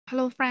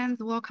Hello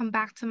friends, welcome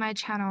back to my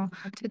channel.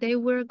 Today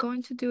we're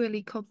going to do a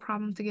Leetcode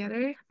problem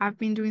together. I've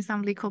been doing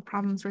some Leetcode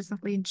problems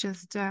recently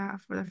just for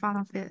the fun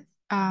of it.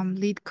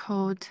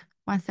 Leetcode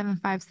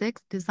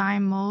 1756,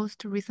 design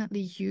most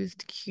recently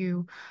used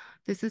queue.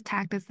 This is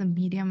tagged as the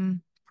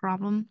medium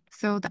problem.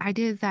 So the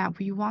idea is that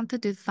we want to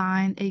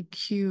design a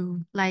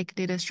queue-like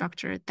data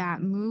structure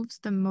that moves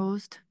the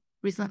most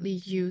recently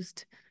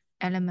used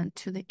element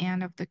to the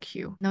end of the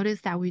queue. Notice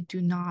that we do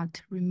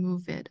not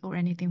remove it or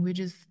anything. We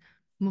just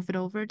move it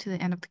over to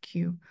the end of the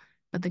queue,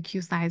 but the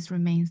queue size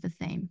remains the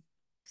same.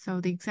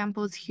 So the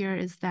examples here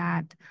is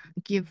that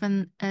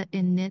given an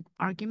init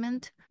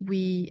argument,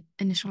 we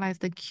initialize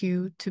the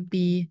queue to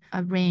be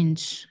a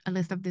range, a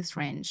list of this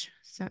range.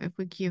 So if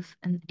we give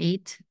an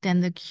 8, then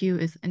the queue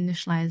is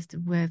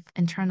initialized with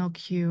internal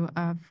queue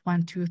of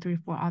 1, 2, 3,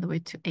 4, all the way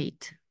to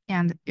 8.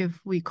 And if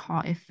we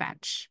call a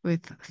fetch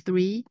with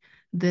 3,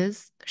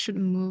 this should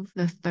move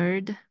the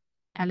third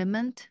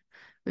element,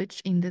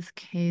 which in this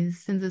case,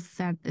 since it's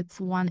set, it's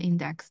one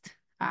indexed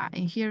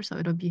in here, so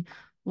it'll be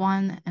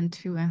 1 and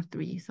 2 and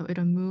 3. So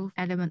it'll move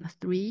element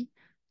 3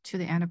 to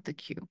the end of the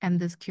queue. And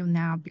this queue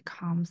now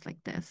becomes like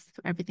this.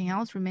 So everything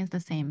else remains the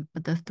same,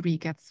 but the 3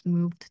 gets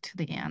moved to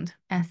the end.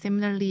 And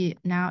similarly,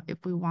 now if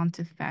we want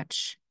to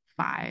fetch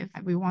 5,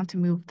 we want to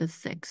move the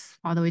 6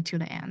 all the way to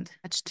the end.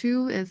 Fetch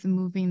 2 is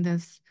moving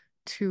this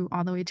 2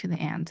 all the way to the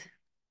end.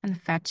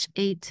 And fetch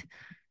 8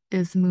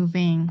 is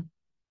moving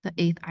the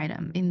 8th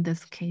item. In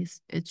this case,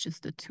 it's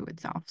just the 2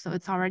 itself. So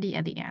it's already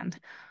at the end.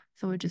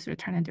 So we just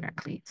return it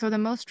directly. So the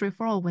most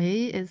straightforward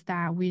way is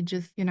that we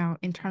just,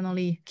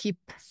 internally keep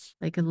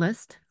like a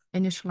list,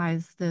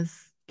 initialize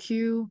this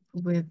queue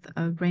with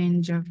a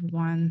range of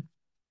 1,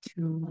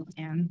 2,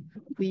 and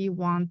we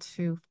want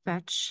to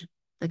fetch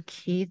the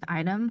kth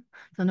item.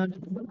 So note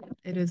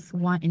it is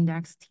 1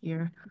 indexed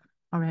here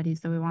already.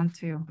 So we want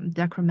to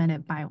decrement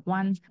it by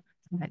 1, so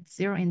that's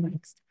 0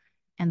 indexed.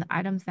 And the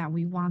items that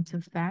we want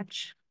to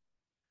fetch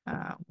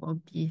will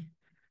be,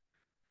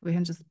 we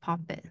can just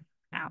pop it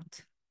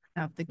out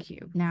of the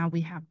queue. Now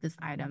we have this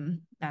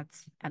item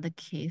that's at the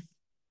kth,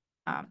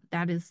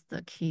 that is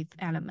the kth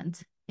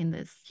element in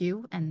this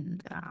queue,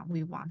 and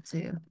we want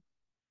to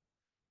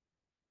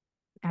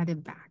add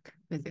it back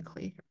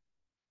basically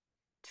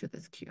to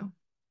this queue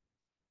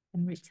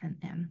and return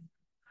n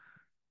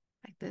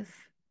like this.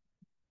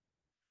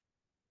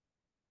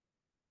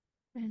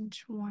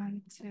 Range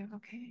 1, 2,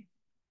 okay.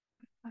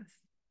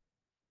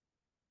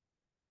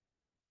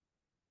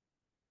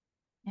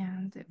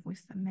 And if we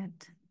submit,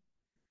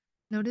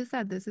 notice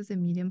that this is a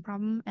medium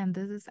problem, and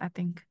this is, I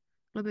think, a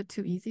little bit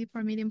too easy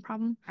for a medium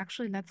problem.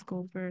 Actually, let's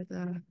go over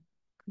the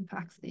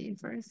complexity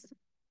first.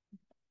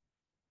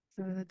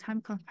 So the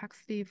time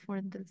complexity for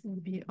this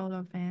would be O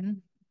of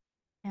n,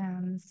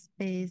 and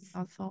space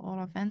also O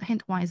of n.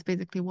 Hint 1 is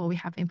basically what we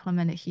have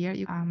implemented here.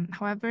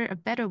 However, a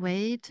better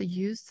way to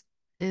use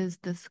is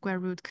the square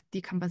root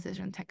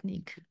decomposition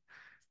technique.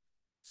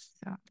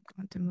 So I'm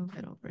going to move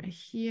it over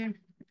here.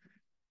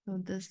 So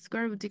the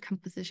square root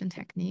decomposition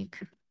technique.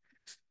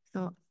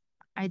 So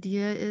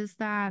idea is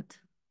that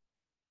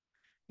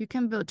you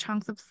can build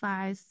chunks of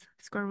size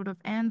square root of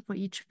n for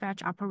each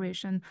fetch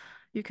operation.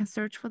 You can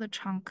search for the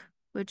chunk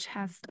which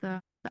has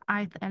the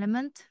ith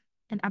element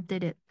and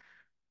update it.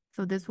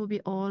 So this will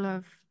be all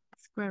of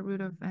square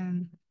root of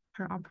n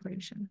per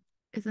operation.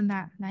 Isn't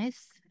that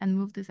nice? And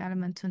move this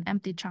element to an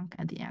empty chunk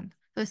at the end.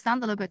 So it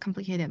sounds a little bit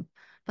complicated,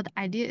 but the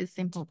idea is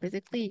simple.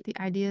 Basically, the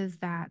idea is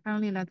that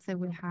currently, let's say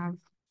we have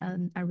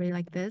an array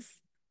like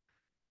this.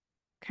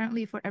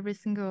 Currently, for every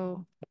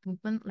single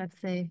movement, let's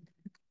say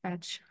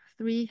fetch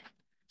 3,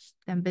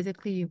 then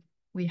basically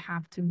we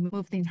have to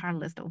move the entire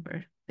list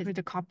over.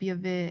 Basically, a copy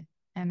of it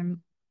and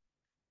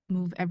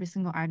move every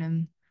single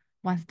item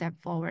one step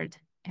forward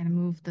and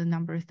move the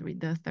number 3,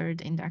 the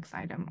third index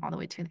item, all the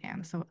way to the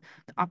end. So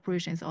the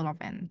operation is O of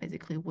n.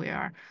 Basically, we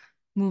are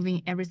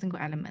moving every single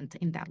element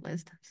in that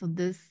list. So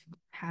this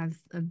has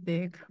a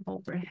big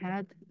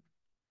overhead.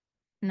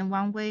 And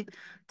one way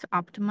to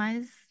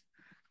optimize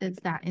is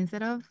that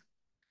instead of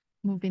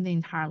moving the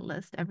entire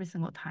list every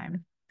single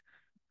time,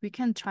 we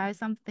can try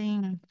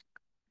something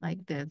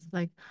like this.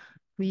 Like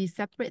we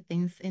separate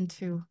things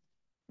into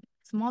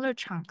smaller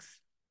chunks.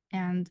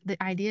 And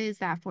the idea is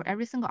that for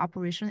every single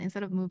operation,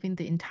 instead of moving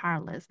the entire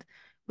list,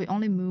 we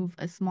only move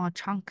a small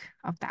chunk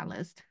of that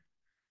list.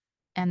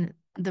 And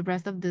the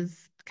rest of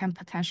this can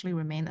potentially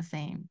remain the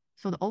same.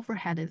 So the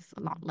overhead is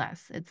a lot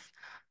less. It's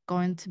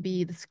going to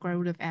be the square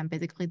root of n,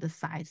 basically the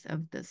size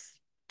of this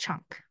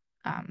chunk,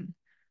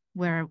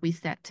 where we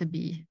set to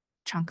be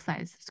chunk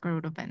size square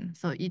root of n.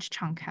 So each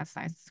chunk has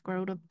size square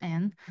root of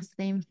n.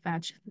 Same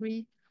fetch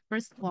 3.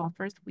 First of all,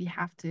 we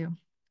have to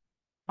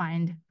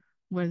find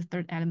where the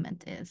third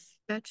element is.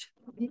 Fetch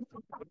 3,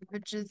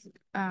 which is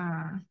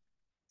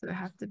so it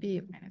has to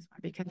be -1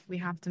 because we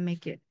have to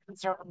make it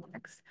 0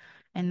 x,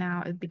 and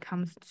now it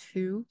becomes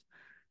 2.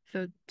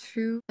 So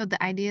 2. So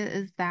the idea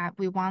is that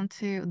we want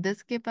to,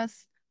 this give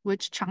us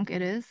which chunk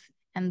it is,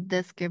 and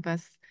this give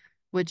us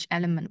which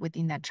element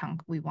within that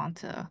chunk we want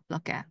to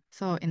look at.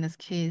 So in this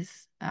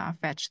case,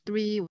 fetch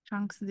 3,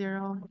 chunk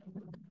 0,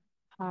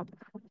 pop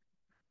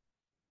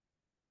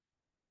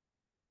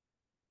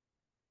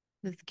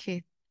this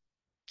key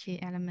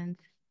element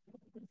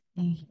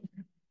in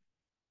here,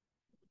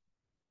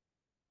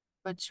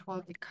 which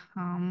will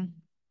become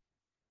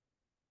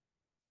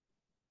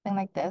something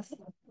like this.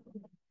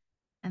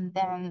 And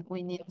then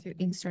we need to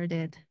insert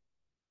it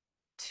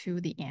to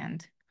the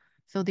end.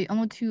 So the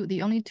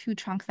only two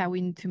chunks that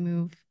we need to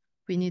move,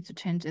 we need to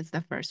change is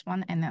the first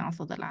one and then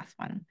also the last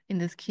one. In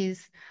this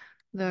case,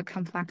 the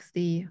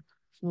complexity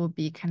will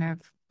be kind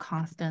of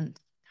constant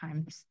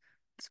times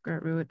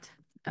square root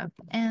of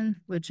n,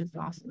 which is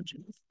also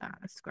just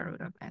square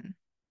root of n.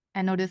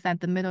 And notice that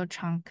the middle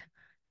chunk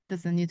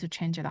doesn't need to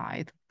change at all.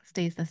 It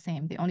stays the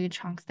same. The only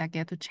chunks that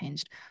get to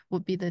change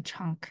would be the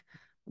chunk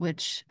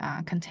which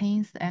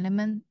contains the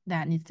element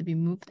that needs to be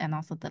moved and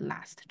also the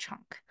last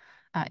chunk.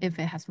 If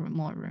it has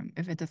more room.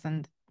 If it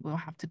doesn't, we'll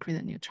have to create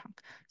a new chunk.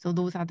 So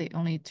those are the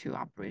only two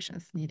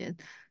operations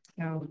needed.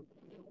 So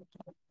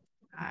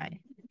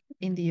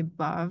in the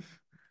above,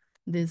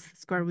 this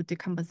square root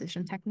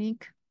decomposition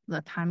technique, the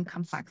time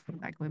complexity,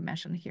 like we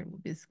mentioned here, will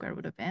be square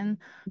root of n.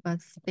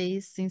 But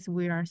space, since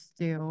we are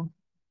still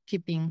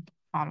keeping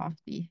all of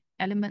the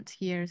elements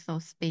here, so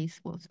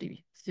space will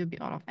still be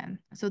all of n.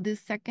 So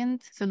this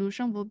second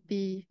solution will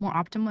be more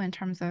optimal in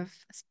terms of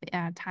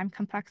time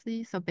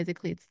complexity. So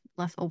basically, it's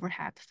less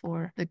overhead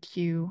for the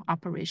queue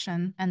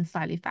operation and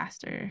slightly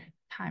faster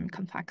time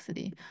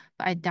complexity.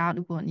 But I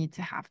doubt we'll need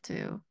to have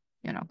to,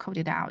 code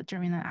it out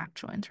during an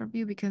actual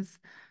interview because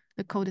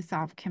the code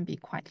itself can be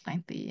quite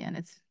lengthy and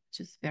it's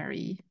just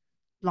very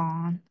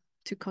long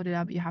to code it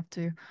up. You have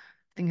to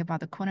think about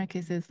the corner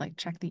cases, like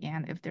check the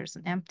end if there's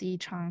an empty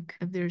chunk,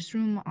 if there's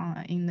room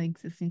in the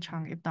existing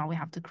chunk. If not, we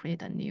have to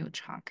create a new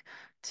chunk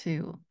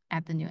to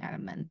add the new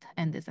element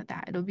and this and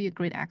that. It'll be a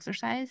great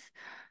exercise.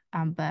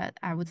 But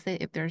I would say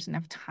if there's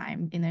enough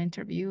time in the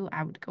interview,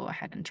 I would go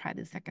ahead and try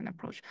the second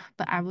approach.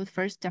 But I would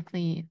first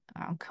definitely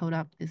code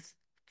up this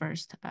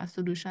first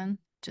solution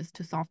just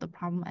to solve the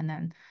problem and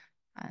then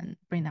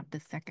bring up the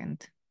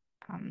second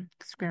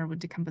square root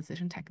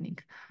decomposition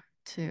technique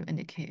to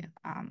indicate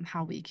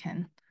how we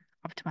can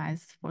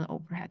optimize for the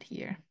overhead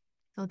here.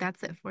 So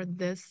that's it for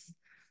this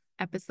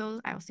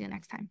episode. I will see you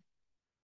next time.